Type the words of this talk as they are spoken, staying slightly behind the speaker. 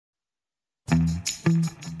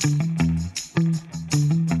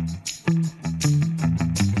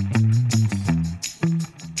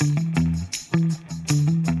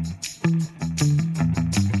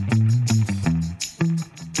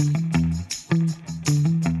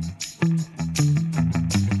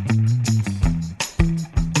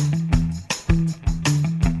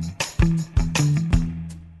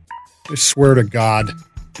I swear to God,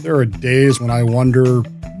 there are days when I wonder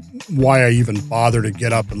why I even bother to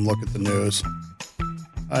get up and look at the news.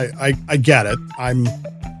 I get it. I'm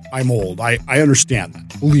old. I understand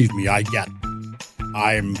that. Believe me, I get it.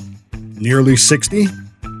 I'm nearly 60.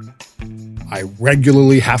 I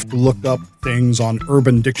regularly have to look up things on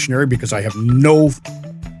Urban Dictionary because I have no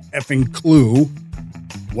effing clue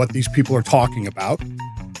what these people are talking about.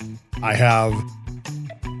 I have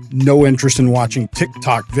no interest in watching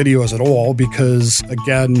TikTok videos at all because,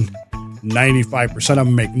 again, 95% of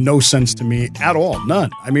them make no sense to me at all.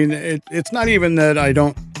 None. I mean, it's not even that I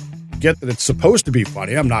don't get that it's supposed to be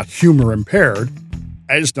funny. I'm not humor impaired.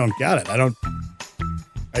 I just don't get it.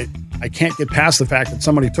 I can't get past the fact that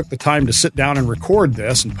somebody took the time to sit down and record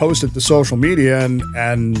this and post it to social media and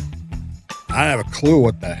I don't have a clue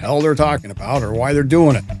what the hell they're talking about or why they're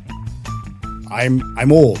doing it.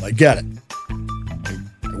 I'm old. I get it.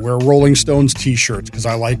 I wear Rolling Stones t-shirts because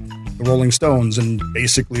I like the Rolling Stones, and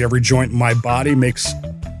basically every joint in my body makes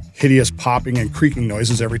hideous popping and creaking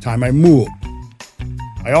noises every time I move.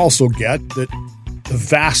 I also get that the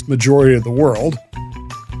vast majority of the world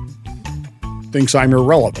thinks I'm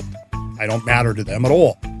irrelevant. I don't matter to them at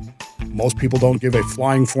all. Most people don't give a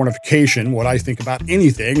flying fornication what I think about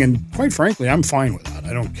anything, and quite frankly, I'm fine with that.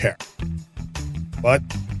 I don't care. But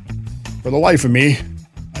for the life of me,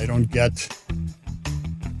 I don't get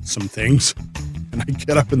some things. And I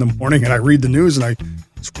get up in the morning and I read the news and I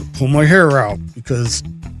just pull my hair out because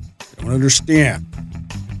I don't understand.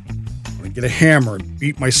 I want to get a hammer and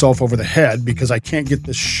beat myself over the head because I can't get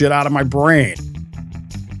this shit out of my brain.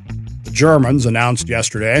 The Germans announced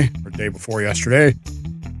yesterday, or day before yesterday,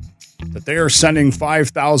 that they are sending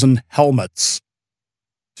 5,000 helmets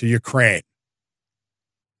to Ukraine.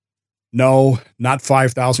 No, not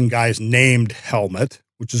 5,000 guys named Helmet,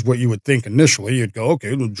 which is what you would think initially. You'd go,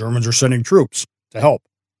 okay, the Germans are sending troops to help.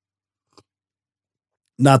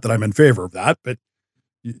 Not that I'm in favor of that, but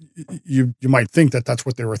you might think that that's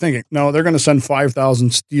what they were thinking. No, they're going to send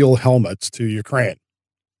 5,000 steel helmets to Ukraine.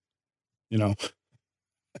 You know,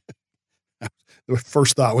 the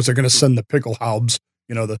first thought was they're going to send the Pickelhaubes,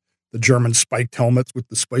 you know, the German spiked helmets with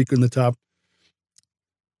the spike in the top.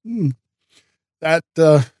 That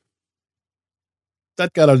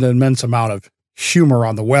got an immense amount of humor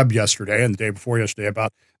on the web yesterday and the day before yesterday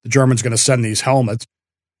about the Germans going to send these helmets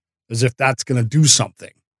as if that's going to do something.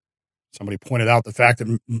 Somebody pointed out the fact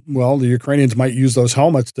that, well, the Ukrainians might use those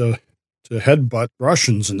helmets to headbutt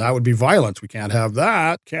Russians, and that would be violence. We can't have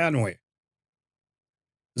that, can we?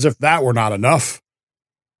 As if that were not enough,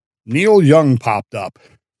 Neil Young popped up.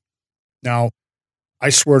 Now, I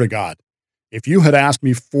swear to God, if you had asked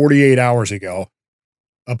me 48 hours ago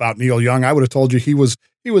about Neil Young, I would have told you he was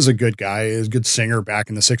a good guy, he was a good singer back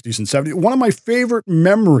in the 60s and 70s. One of my favorite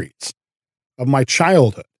memories of my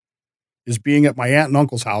childhood is being at my aunt and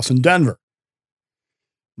uncle's house in Denver.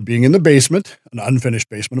 Being in the basement, an unfinished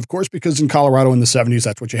basement, of course, because in Colorado in the 70s,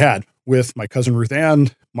 that's what you had, with my cousin Ruth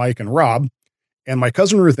Ann, Mike, and Rob. And my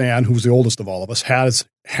cousin Ruth Ann, who was the oldest of all of us,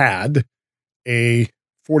 had a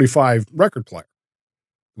 45 record player.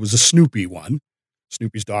 It was a Snoopy one,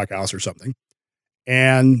 Snoopy's Doghouse or something.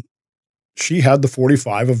 And she had the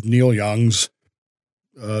 45 of Neil Young's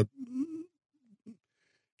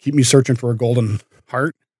Keep Me Searching for a Golden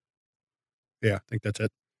Heart. Yeah, I think that's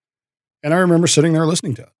it. And I remember sitting there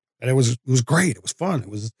listening to it. And it was great. It was fun. It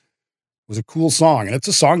was a cool song. And it's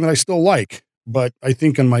a song that I still like. But I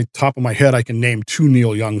think in my top of my head, I can name 2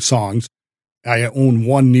 Neil Young songs. I own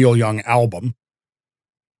 1 Neil Young album,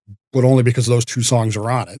 but only because those 2 songs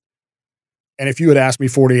are on it. And if you had asked me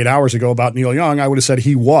 48 hours ago about Neil Young, I would have said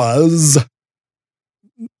he was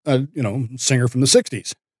a singer from the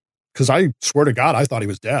 60s. Because I swear to God, I thought he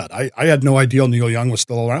was dead. I had no idea Neil Young was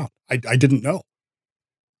still around. I didn't know.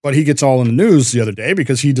 But he gets all in the news the other day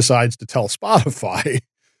because he decides to tell Spotify,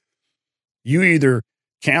 you either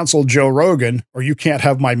cancel Joe Rogan or you can't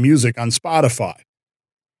have my music on Spotify.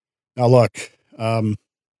 Now, look, I'm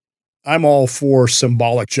all for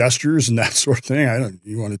symbolic gestures and that sort of thing.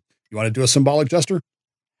 You want to do a symbolic gesture?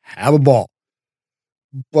 Have a ball.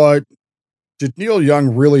 But did Neil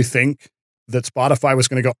Young really think that Spotify was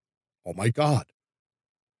going to go, oh my God,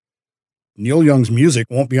 Neil Young's music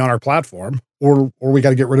won't be on our platform, or we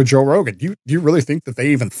got to get rid of Joe Rogan? Do you really think that they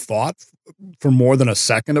even thought for more than a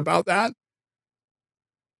second about that?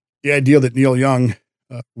 The idea that Neil Young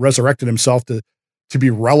resurrected himself to be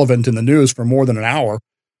relevant in the news for more than an hour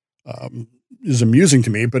is amusing to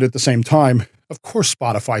me. But at the same time, of course,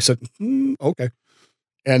 Spotify said, okay.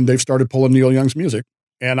 And they've started pulling Neil Young's music.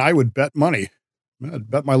 And I would bet money, I'd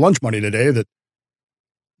bet my lunch money today that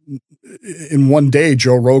in one day,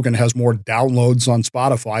 Joe Rogan has more downloads on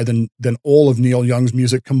Spotify than all of Neil Young's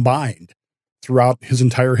music combined throughout his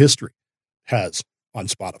entire history has on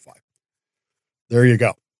Spotify. There you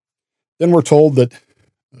go. Then we're told that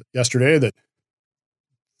yesterday that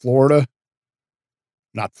the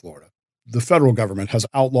federal government has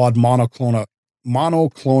outlawed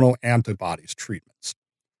monoclonal antibodies treatments.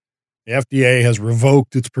 The FDA has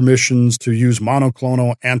revoked its permissions to use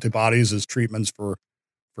monoclonal antibodies as treatments for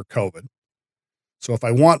COVID. So if I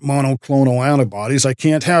want monoclonal antibodies, I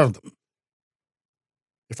can't have them.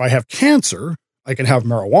 If I have cancer, I can have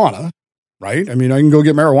marijuana, right? I mean, I can go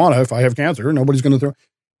get marijuana if I have cancer. Nobody's going to throw.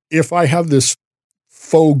 If I have this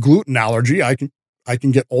faux gluten allergy, I can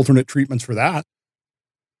get alternate treatments for that.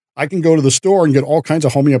 I can go to the store and get all kinds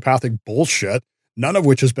of homeopathic bullshit, none of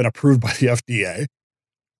which has been approved by the FDA,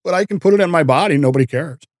 but I can put it in my body. Nobody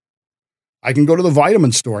cares. I can go to the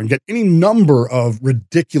vitamin store and get any number of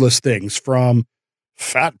ridiculous things, from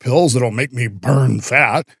fat pills that'll make me burn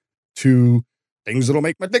fat to things that'll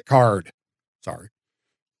make my dick hard. Sorry.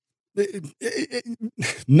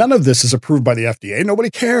 None of this is approved by the FDA. Nobody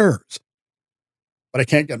cares. But I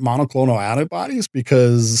can't get monoclonal antibodies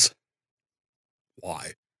because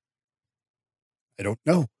why? I don't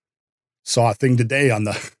know. Saw a thing today on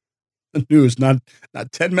the news, not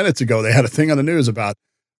 10 minutes ago. They had a thing on the news about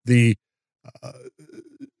the,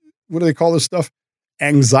 what do they call this stuff?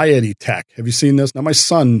 Anxiety tech. Have you seen this? Now, my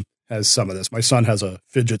son has some of this. My son has a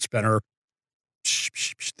fidget spinner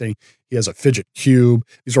thing. He has a fidget cube.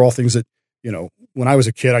 These are all things that, when I was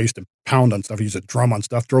a kid, I used to pound on stuff. I used to drum on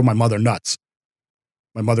stuff, drove my mother nuts.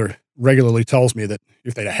 My mother regularly tells me that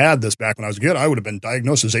if they'd had this back when I was a kid, I would have been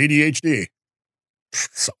diagnosed as ADHD.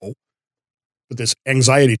 So, but this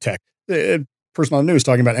anxiety tech, person on the news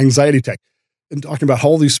talking about anxiety tech and talking about how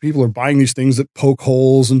all these people are buying these things that poke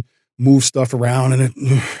holes and move stuff around and it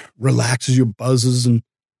relaxes you, buzzes, and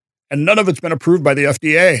none of it's been approved by the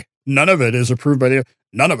FDA. None of it is approved by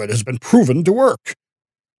none of it has been proven to work.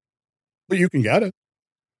 But you can get it.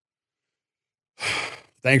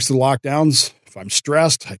 Thanks to the lockdowns, if I'm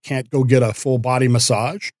stressed, I can't go get a full body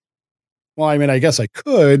massage. Well, I mean, I guess I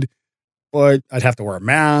could, but I'd have to wear a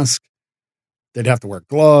mask. They'd have to wear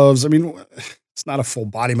gloves. I mean, it's not a full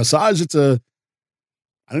body massage. I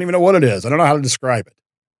don't even know what it is. I don't know how to describe it.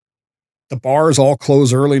 The bars all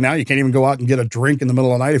close early now. You can't even go out and get a drink in the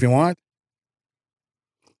middle of the night if you want.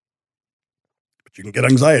 But you can get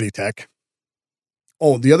anxiety tech.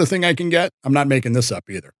 Oh, the other thing I can get, I'm not making this up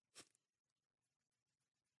either.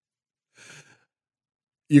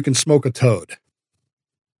 You can smoke a toad.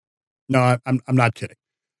 No, I'm not kidding.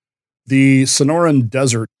 The Sonoran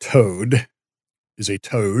Desert toad is a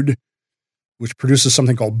toad which produces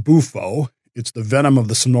something called bufo. It's the venom of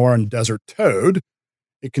the Sonoran Desert toad.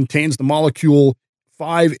 It contains the molecule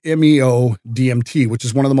 5-MeO-DMT, which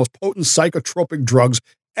is one of the most potent psychotropic drugs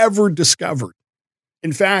ever discovered.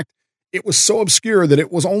 In fact, it was so obscure that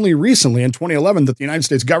it was only recently in 2011 that the United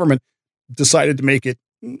States government decided to make it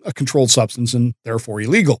a controlled substance and therefore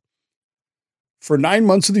illegal. For 9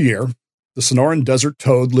 months of the year, the Sonoran Desert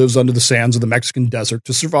toad lives under the sands of the Mexican desert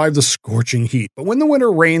to survive the scorching heat. But when the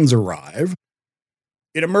winter rains arrive,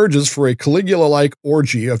 it emerges for a Caligula-like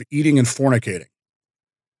orgy of eating and fornicating.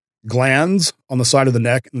 Glands on the side of the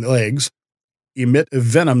neck and legs emit a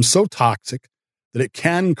venom so toxic that it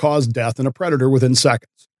can cause death in a predator within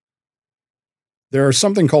seconds. There's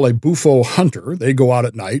something called a bufo hunter. They go out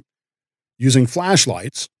at night using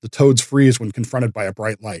flashlights. The toads freeze when confronted by a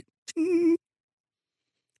bright light.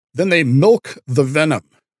 Then they milk the venom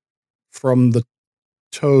from the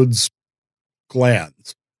toad's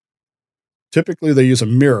glands. Typically, they use a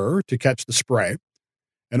mirror to catch the spray,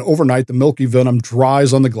 and overnight, the milky venom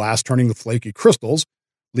dries on the glass, turning the flaky crystals,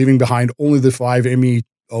 leaving behind only the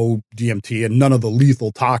 5-MeO-DMT and none of the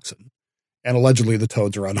lethal toxin. And allegedly, the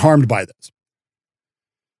toads are unharmed by this.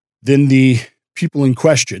 Then the people in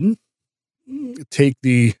question take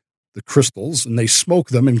the crystals and they smoke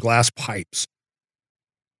them in glass pipes.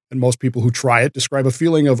 And most people who try it describe a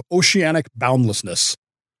feeling of oceanic boundlessness,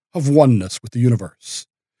 of oneness with the universe.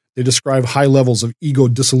 They describe high levels of ego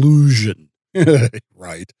dissolution.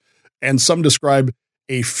 Right. And some describe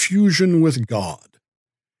a fusion with God,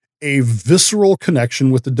 a visceral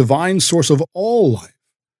connection with the divine source of all life,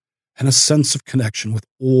 and a sense of connection with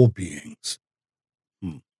all beings.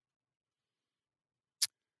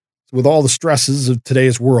 With all the stresses of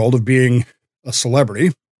today's world of being a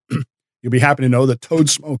celebrity, you'll be happy to know that toad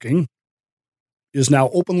smoking is now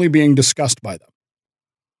openly being discussed by them.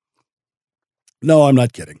 No, I'm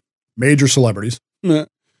not kidding. Major celebrities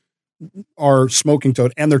are smoking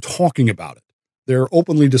toad, and they're talking about it. They're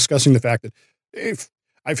openly discussing the fact that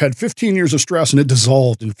I've had 15 years of stress and it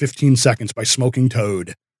dissolved in 15 seconds by smoking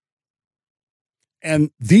toad.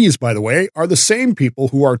 And these, by the way, are the same people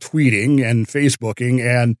who are tweeting and Facebooking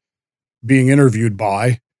and being interviewed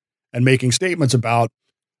by and making statements about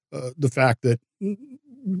the fact that we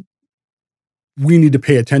need to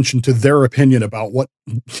pay attention to their opinion about what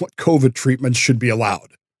COVID treatments should be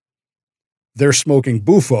allowed. They're smoking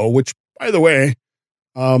Bufo, which, by the way,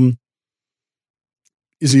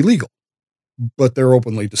 is illegal, but they're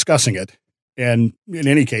openly discussing it. And in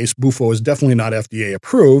any case, Bufo is definitely not FDA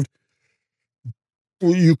approved.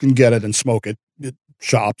 You can get it and smoke it at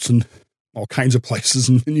shops and all kinds of places,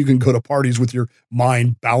 and you can go to parties with your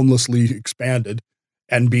mind boundlessly expanded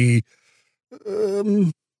and be,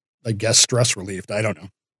 I guess, stress relieved. I don't know.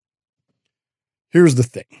 Here's the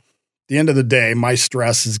thing. At the end of the day, my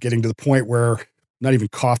stress is getting to the point where not even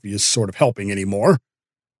coffee is sort of helping anymore.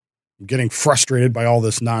 I'm getting frustrated by all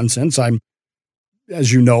this nonsense. I'm,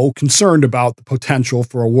 as you know, concerned about the potential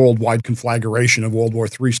for a worldwide conflagration of World War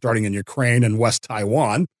III starting in Ukraine and West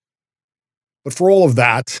Taiwan. But for all of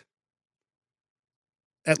that,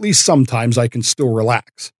 at least sometimes I can still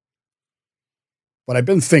relax. But I've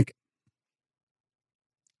been thinking,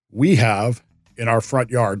 we have in our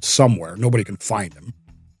front yard somewhere, nobody can find him,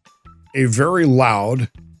 a very loud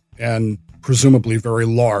and presumably very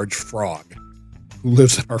large frog who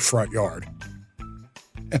lives in our front yard.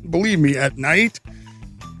 And believe me, at night,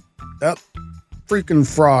 that freaking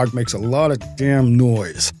frog makes a lot of damn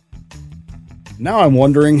noise. Now I'm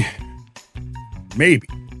wondering, maybe,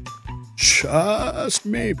 just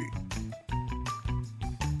maybe,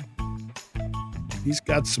 he's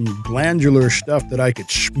got some glandular stuff that I could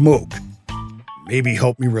smoke. Maybe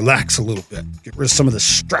help me relax a little bit. Get rid of some of the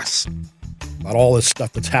stress about all this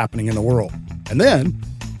stuff that's happening in the world. And then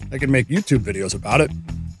I can make YouTube videos about it.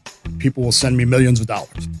 People will send me millions of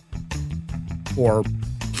dollars. Or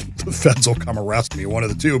the feds will come arrest me, one of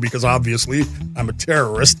the two, because obviously I'm a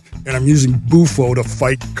terrorist and I'm using Bufo to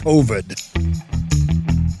fight COVID.